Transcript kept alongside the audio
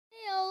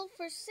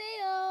For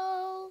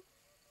sale!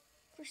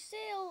 For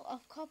sale a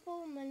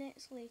couple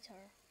minutes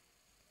later.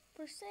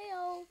 For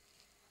sale!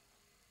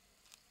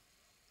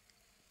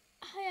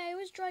 Hi, I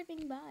was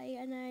driving by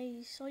and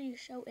I saw you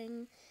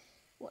shouting,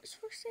 "What's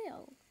for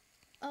sale?"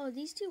 Oh,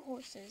 these two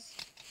horses.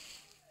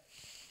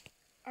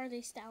 Are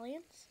they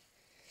stallions?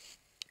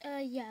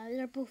 Yeah,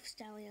 they're both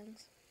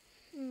stallions.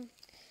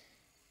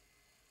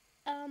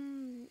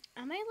 Am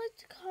I allowed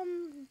to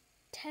come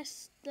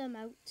test them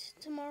out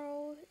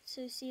tomorrow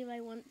to see if I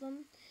want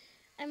them?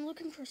 I'm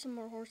looking for some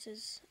more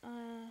horses,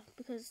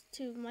 because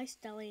two of my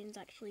stallions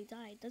actually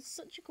died. That's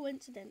such a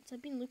coincidence.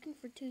 I've been looking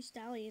for two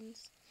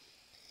stallions.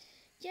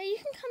 Yeah, you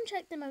can come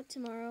check them out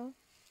tomorrow.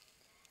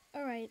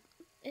 Alright.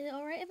 Is it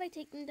alright if I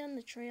take them down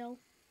the trail?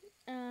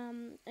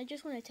 I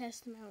just want to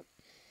test them out.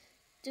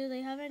 Do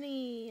they have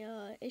any,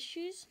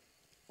 issues?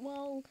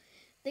 Well,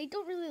 they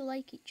don't really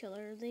like each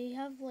other. They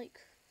have, like,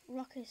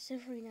 ruckus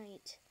every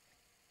night.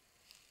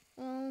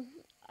 Well,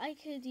 I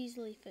could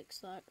easily fix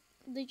that.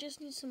 They just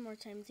need some more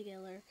time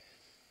together.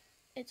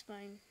 It's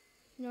fine.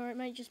 Or it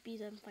might just be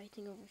them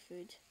fighting over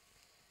food.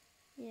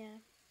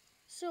 Yeah.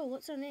 So,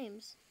 what's our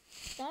names?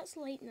 That's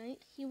Late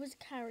Night. He was a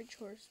carriage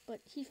horse,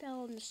 but he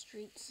fell on the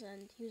streets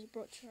and he was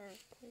brought to our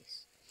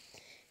place.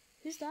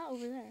 Who's that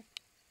over there?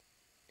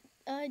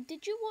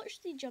 Did you watch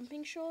the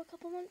jumping show a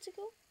couple months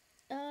ago?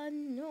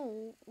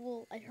 No.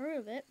 Well, I heard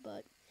of it,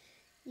 but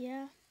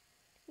yeah.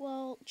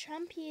 Well,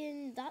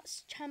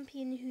 that's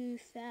Champion who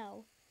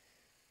fell.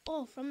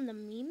 Oh, from the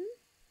meme?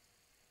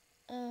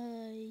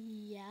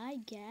 Yeah, I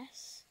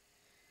guess.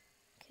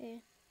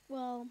 Okay.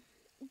 Well,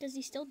 does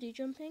he still do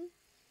jumping?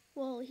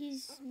 Well,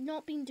 he's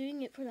not been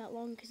doing it for that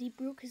long because he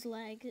broke his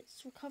leg.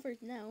 It's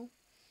recovered now.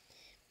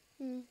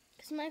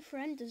 Because my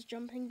friend does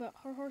jumping, but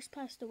her horse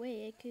passed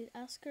away. I could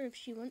ask her if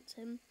she wants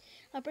him.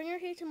 I'll bring her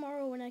here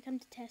tomorrow when I come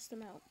to test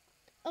them out.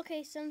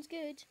 Okay, sounds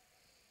good.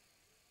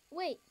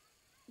 Wait.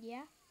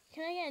 Yeah?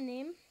 Can I get a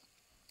name?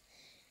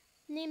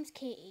 Name's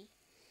Katie.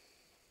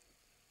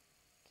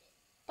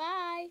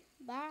 Bye.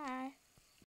 Bye.